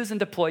can use and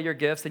deploy your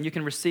gifts and you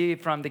can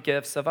receive from the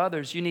gifts of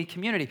others. You need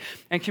community.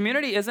 And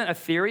community isn't a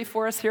theory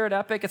for us here at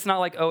Epic. It's not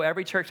like, oh,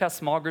 every church has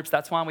small groups,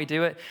 that's why we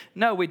do it.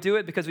 No, we do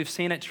it because we've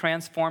seen it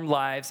transform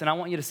lives. And I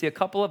want you to see a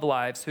couple of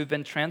lives who've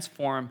been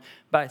transformed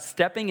by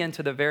stepping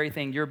into the very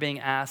thing you're being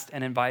asked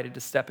and invited to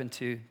step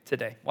into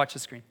today. Watch the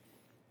screen.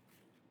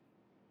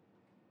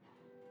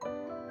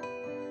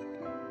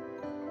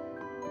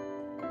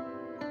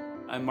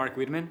 I'm Mark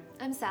Wiedemann.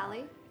 I'm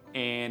Sally.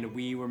 And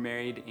we were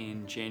married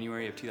in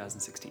January of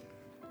 2016.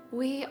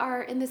 We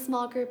are in this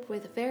small group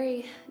with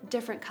very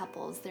different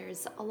couples.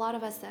 There's a lot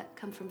of us that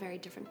come from very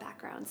different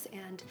backgrounds.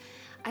 And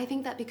I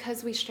think that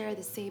because we share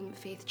the same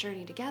faith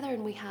journey together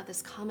and we have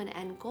this common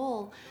end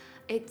goal,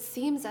 it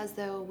seems as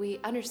though we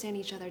understand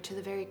each other to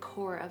the very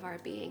core of our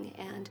being.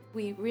 And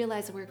we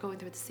realize that we're going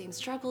through the same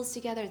struggles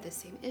together, the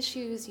same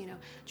issues,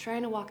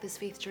 trying to walk this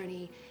faith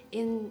journey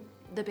in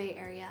the Bay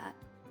Area.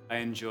 I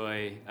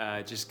enjoy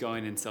just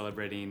going and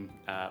celebrating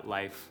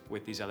life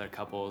with these other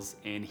couples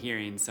and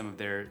hearing some of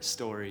their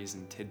stories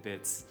and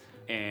tidbits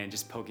and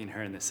just poking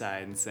her in the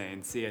side and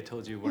saying, see, I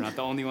told you we're not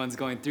the only ones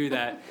going through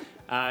that.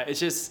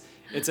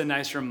 It's a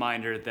nice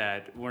reminder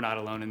that we're not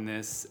alone in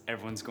this.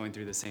 Everyone's going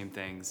through the same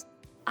things.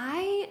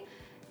 I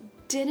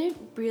didn't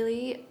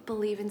really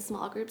believe in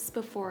small groups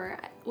before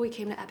we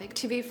came to Epic.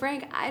 To be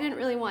frank, I didn't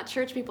really want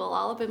church people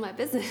all up in my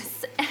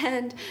business.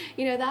 And,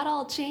 that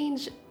all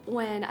changed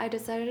when I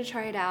decided to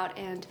try it out.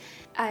 And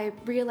I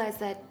realized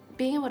that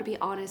being able to be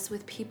honest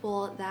with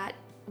people that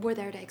were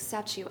there to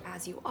accept you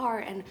as you are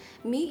and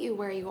meet you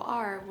where you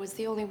are was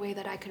the only way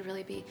that I could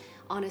really be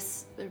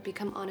honest or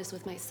become honest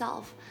with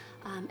myself.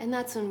 And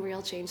that's when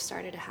real change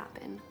started to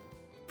happen.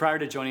 prior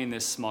to joining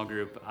this small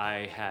group,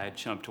 I had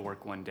shown up to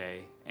work one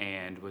day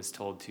and was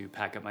told to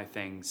pack up my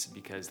things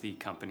because the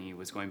company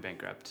was going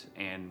bankrupt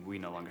and we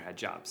no longer had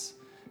jobs.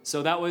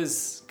 So that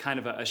was kind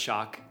of a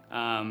shock,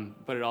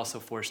 but it also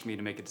forced me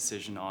to make a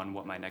decision on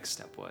what my next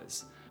step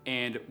was.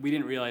 And we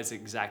didn't realize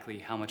exactly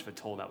how much of a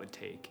toll that would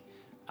take,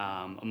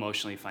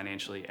 emotionally,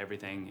 financially,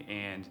 everything.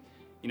 And,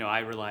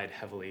 I relied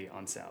heavily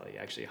on Sally,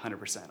 actually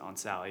 100% on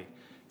Sally.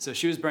 So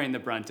she was bearing the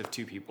brunt of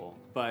two people.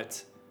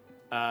 But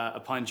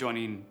upon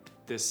joining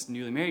this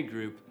newly married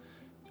group,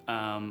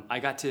 I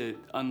got to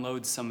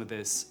unload some of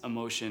this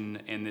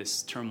emotion and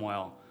this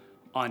turmoil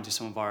onto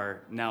some of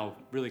our now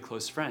really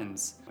close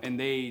friends. And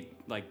they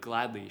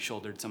gladly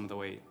shouldered some of the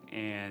weight.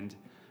 And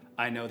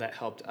I know that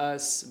helped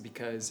us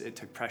because it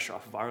took pressure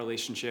off of our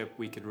relationship.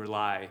 We could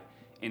rely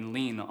and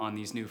lean on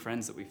these new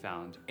friends that we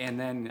found. And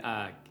then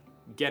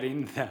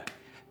getting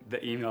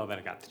the email that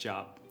I got the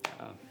job,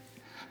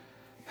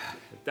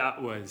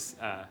 that was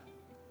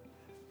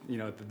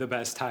the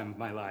best time of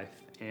my life.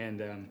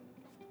 And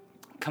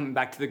coming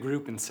back to the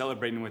group and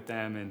celebrating with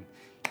them and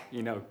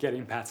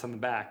getting pats on the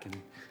back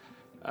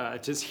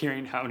and just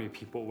hearing how many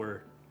people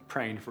were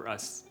praying for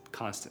us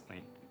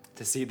constantly,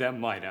 to see them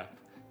light up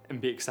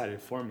and be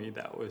excited for me,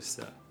 that was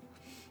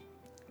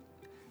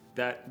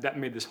that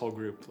made this whole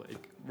group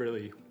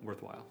really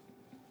worthwhile.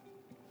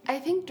 I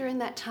think during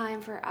that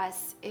time for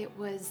us, it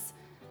was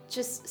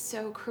just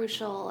so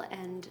crucial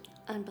and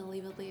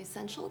unbelievably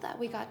essential that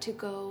we got to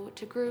go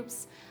to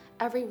groups.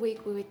 Every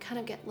week we would kind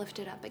of get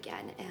lifted up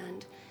again,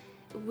 and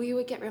we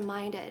would get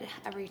reminded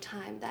every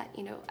time that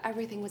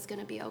everything was going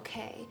to be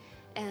okay.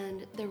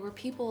 And there were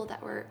people that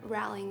were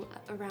rallying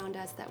around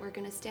us that were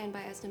going to stand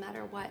by us no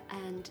matter what.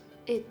 And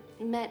it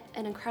meant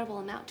an incredible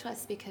amount to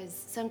us because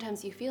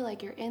sometimes you feel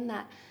like you're in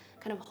that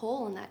kind of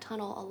hole in that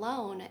tunnel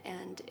alone,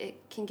 and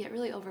it can get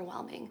really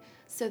overwhelming.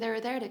 So they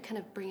were there to kind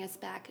of bring us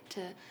back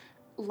to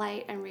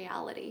light and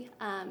reality,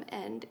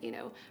 and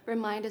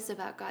remind us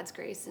about God's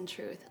grace and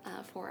truth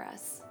for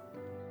us.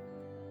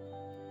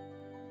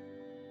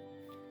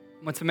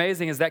 What's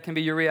amazing is that can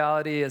be your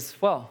reality as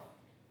well.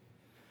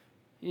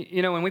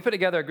 When we put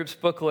together a group's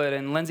booklet,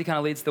 and Lindsay kind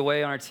of leads the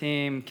way on our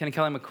team, Ken and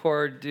Kelly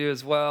McCord do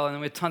as well, and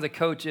we have tons of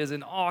coaches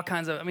and all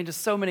kinds of,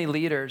 just so many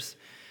leaders.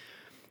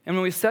 And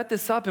when we set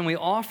this up and we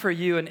offer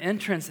you an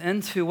entrance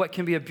into what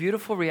can be a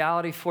beautiful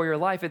reality for your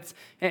life,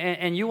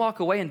 and you walk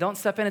away and don't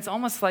step in, it's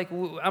almost like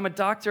I'm a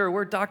doctor, or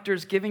we're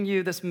doctors giving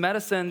you this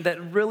medicine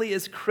that really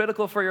is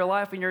critical for your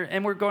life,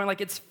 and we're going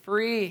it's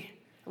free.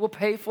 We'll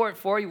pay for it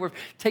for you. We're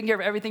taking care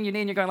of everything you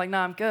need, and you're going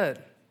nah, I'm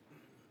good.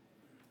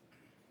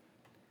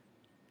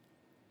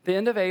 The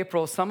end of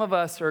April, some of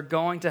us are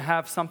going to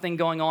have something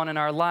going on in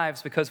our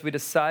lives because we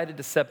decided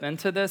to step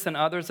into this, and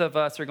others of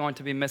us are going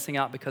to be missing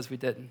out because we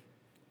didn't.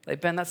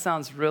 Ben, that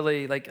sounds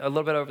really a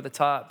little bit over the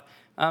top.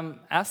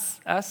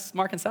 Ask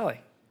Mark and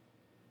Sally.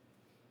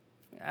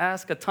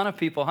 Ask a ton of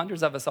people,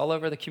 hundreds of us all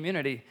over the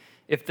community,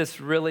 if this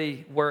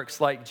really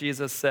works like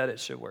Jesus said it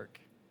should work.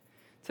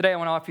 Today, I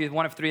want to offer you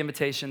one of three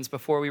invitations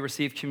before we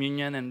receive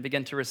communion and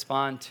begin to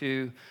respond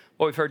to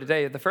what we've heard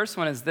today. The first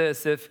one is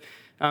this: if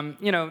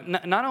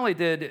not only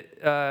did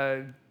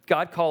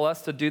God call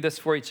us to do this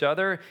for each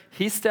other,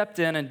 he stepped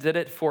in and did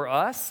it for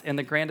us in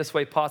the grandest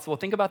way possible.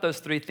 Think about those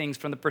three things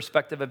from the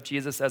perspective of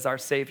Jesus as our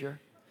Savior.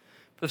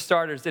 For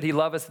starters, did he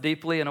love us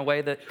deeply in a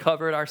way that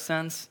covered our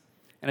sins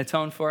and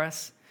atoned for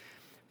us?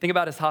 Think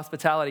about his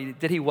hospitality.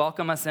 Did he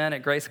welcome us in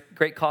at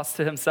great cost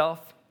to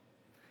himself?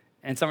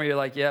 And some of you are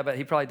like, yeah, but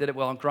he probably did it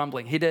well and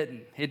grumbling. He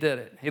didn't. He did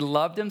it. He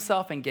loved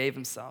himself and gave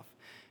himself.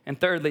 And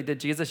thirdly, did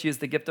Jesus use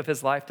the gift of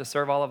his life to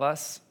serve all of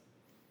us?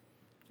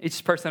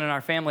 Each person in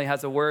our family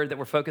has a word that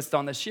we're focused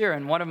on this year,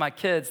 and one of my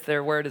kids,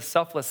 their word is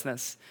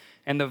selflessness.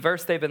 And the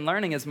verse they've been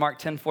learning is Mark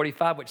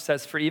 10:45, which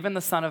says, "For even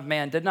the Son of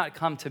Man did not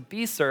come to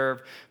be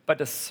served, but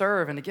to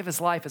serve and to give his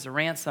life as a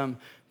ransom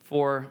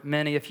for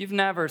many." If you've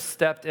never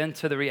stepped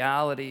into the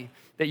reality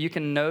that you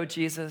can know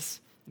Jesus,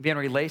 be in a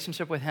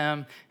relationship with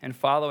him, and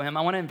follow him,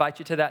 I want to invite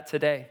you to that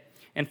today.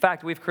 In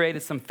fact, we've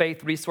created some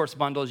faith resource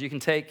bundles you can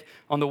take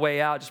on the way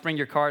out. Just bring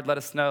your card, let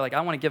us know,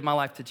 I want to give my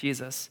life to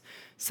Jesus.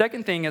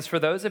 Second thing is, for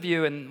those of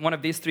you in one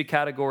of these three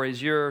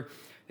categories, you're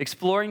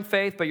exploring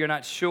faith, but you're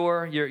not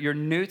sure, you're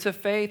new to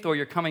faith, or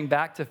you're coming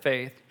back to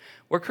faith,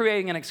 we're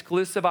creating an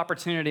exclusive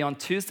opportunity on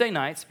Tuesday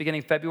nights,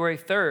 beginning February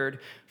 3rd,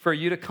 for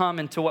you to come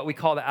into what we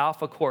call the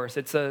Alpha Course.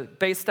 It's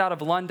based out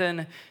of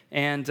London,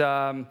 and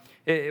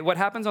what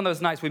happens on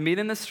those nights, we meet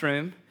in this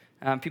room.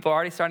 People are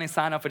already starting to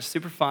sign up, which is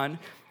super fun.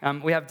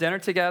 We have dinner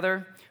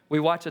together. We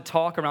watch a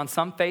talk around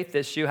some faith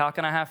issue. How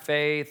can I have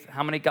faith?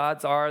 How many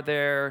gods are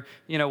there?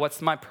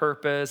 What's my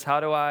purpose? How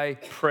do I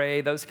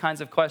pray? Those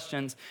kinds of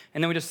questions.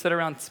 And then we just sit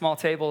around small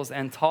tables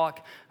and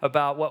talk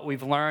about what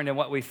we've learned and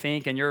what we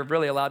think. And you're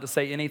really allowed to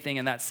say anything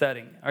in that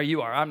setting. Or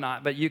you are. I'm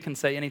not. But you can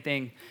say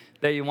anything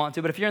that you want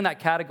to. But if you're in that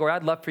category,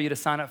 I'd love for you to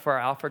sign up for our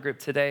Alpha group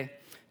today.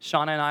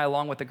 Shauna and I,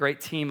 along with a great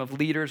team of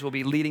leaders, will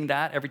be leading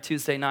that every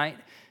Tuesday night.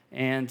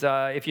 And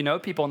if you know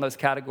people in those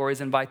categories,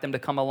 invite them to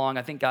come along.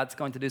 I think God's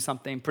going to do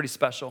something pretty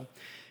special.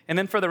 And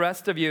then for the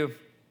rest of you,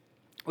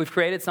 we've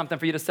created something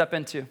for you to step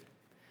into.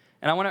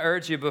 And I want to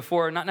urge you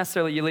before, not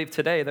necessarily you leave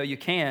today, though you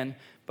can,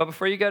 but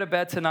before you go to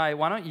bed tonight,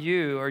 why don't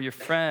you or your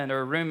friend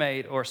or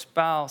roommate or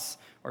spouse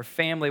or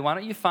family, why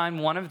don't you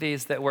find one of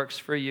these that works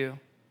for you?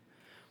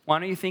 Why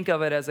don't you think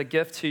of it as a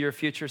gift to your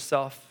future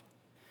self?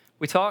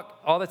 We talk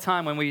all the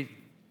time when we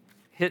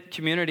hit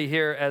community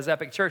here as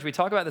Epic Church, we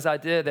talk about this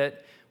idea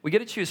that we get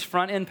to choose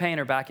front-end pain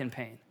or back-end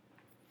pain.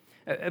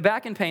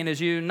 Back-end pain is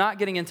you not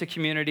getting into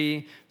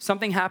community,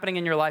 something happening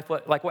in your life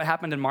like what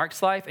happened in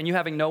Mark's life, and you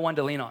having no one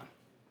to lean on.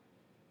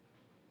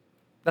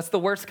 That's the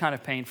worst kind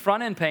of pain.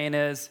 Front-end pain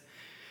is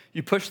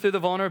you push through the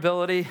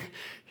vulnerability,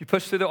 you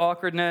push through the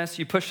awkwardness,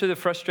 you push through the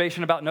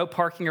frustration about no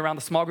parking around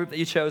the small group that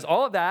you chose,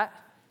 all of that,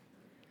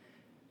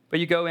 but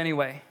you go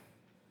anyway.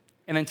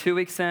 And then 2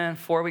 weeks in,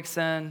 4 weeks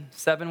in,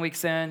 7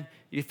 weeks in,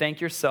 you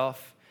thank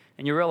yourself,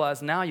 and you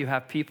realize now you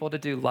have people to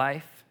do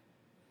life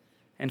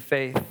and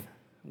faith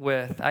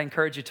with. I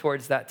encourage you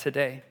towards that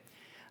today.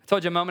 I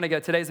told you a moment ago,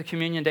 today's a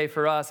communion day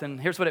for us, and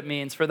here's what it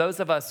means. For those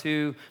of us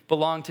who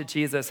belong to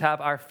Jesus,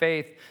 have our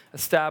faith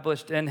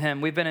established in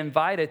him, we've been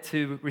invited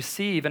to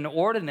receive an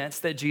ordinance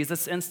that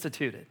Jesus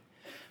instituted.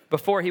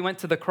 Before he went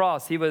to the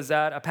cross, he was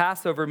at a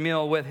Passover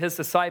meal with his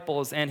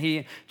disciples, and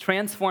he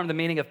transformed the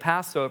meaning of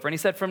Passover. And he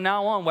said, from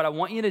now on, what I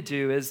want you to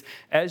do is,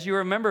 as you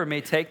remember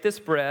me, take this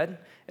bread.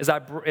 As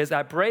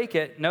I break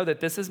it, know that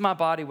this is my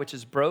body, which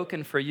is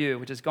broken for you,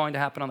 which is going to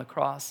happen on the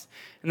cross.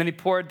 And then he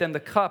poured them the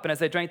cup, and as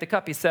they drank the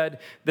cup, he said,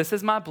 this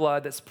is my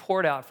blood that's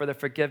poured out for the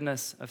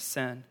forgiveness of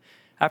sin.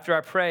 After I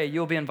pray,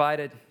 you'll be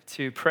invited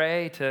to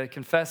pray, to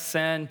confess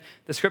sin.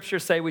 The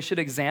scriptures say we should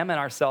examine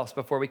ourselves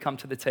before we come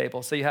to the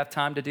table, so you have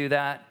time to do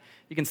that.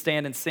 You can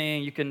stand and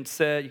sing, you can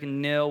sit, you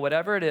can kneel,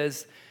 whatever it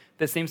is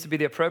that seems to be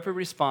the appropriate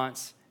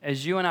response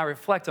as you and I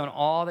reflect on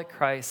all that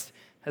Christ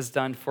has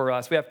done for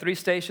us. We have 3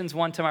 stations,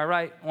 one to my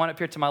right, one up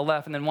here to my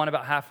left, and then one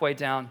about halfway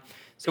down.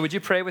 So would you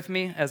pray with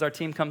me as our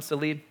team comes to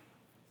lead?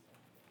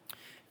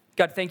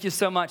 God, thank you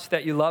so much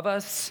that you love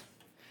us.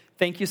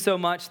 Thank you so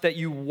much that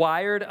you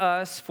wired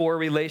us for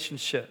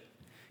relationship.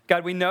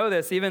 God, we know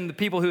this, even the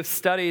people who've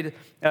studied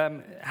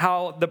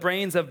how the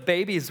brains of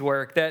babies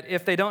work, that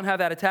if they don't have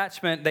that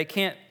attachment, they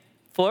can't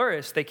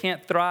flourish, they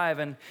can't thrive.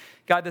 And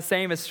God, the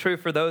same is true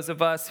for those of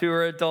us who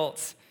are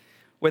adults.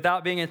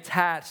 Without being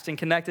attached and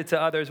connected to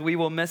others, we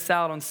will miss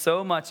out on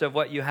so much of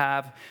what you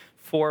have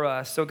for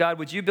us. So God,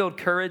 would you build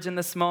courage in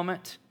this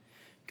moment?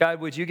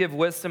 God, would you give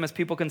wisdom as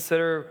people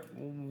consider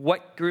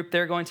what group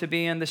they're going to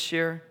be in this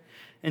year?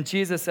 And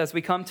Jesus, as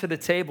we come to the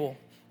table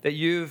that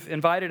you've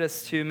invited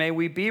us to, may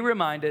we be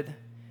reminded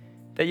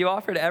that you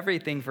offered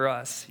everything for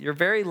us, your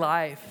very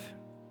life,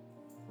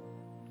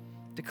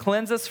 to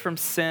cleanse us from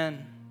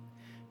sin,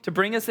 to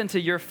bring us into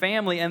your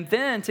family, and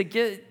then to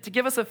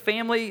give us a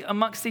family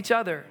amongst each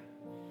other,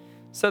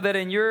 so that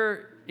in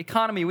your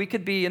economy we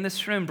could be in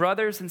this room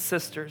brothers and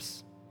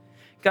sisters.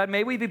 God,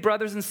 may we be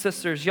brothers and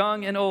sisters,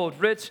 young and old,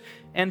 rich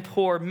and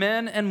poor,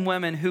 men and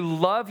women who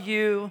love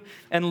you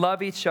and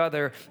love each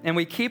other, and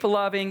we keep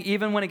loving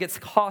even when it gets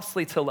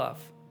costly to love.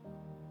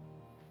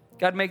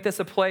 God, make this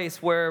a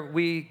place where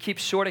we keep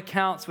short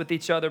accounts with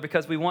each other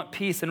because we want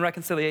peace and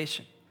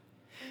reconciliation.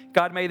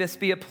 God, may this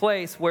be a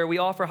place where we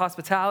offer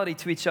hospitality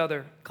to each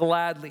other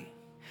gladly.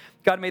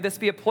 God, may this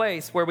be a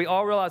place where we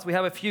all realize we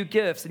have a few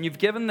gifts and you've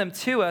given them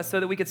to us so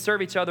that we could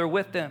serve each other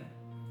with them.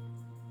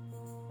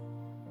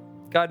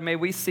 God, may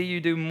we see you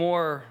do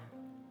more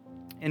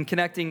in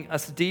connecting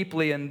us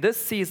deeply in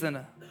this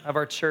season of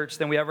our church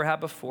than we ever have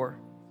before.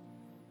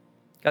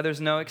 God,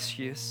 there's no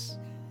excuse.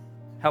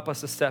 Help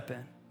us to step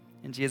in.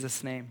 In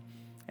Jesus' name,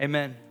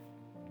 amen.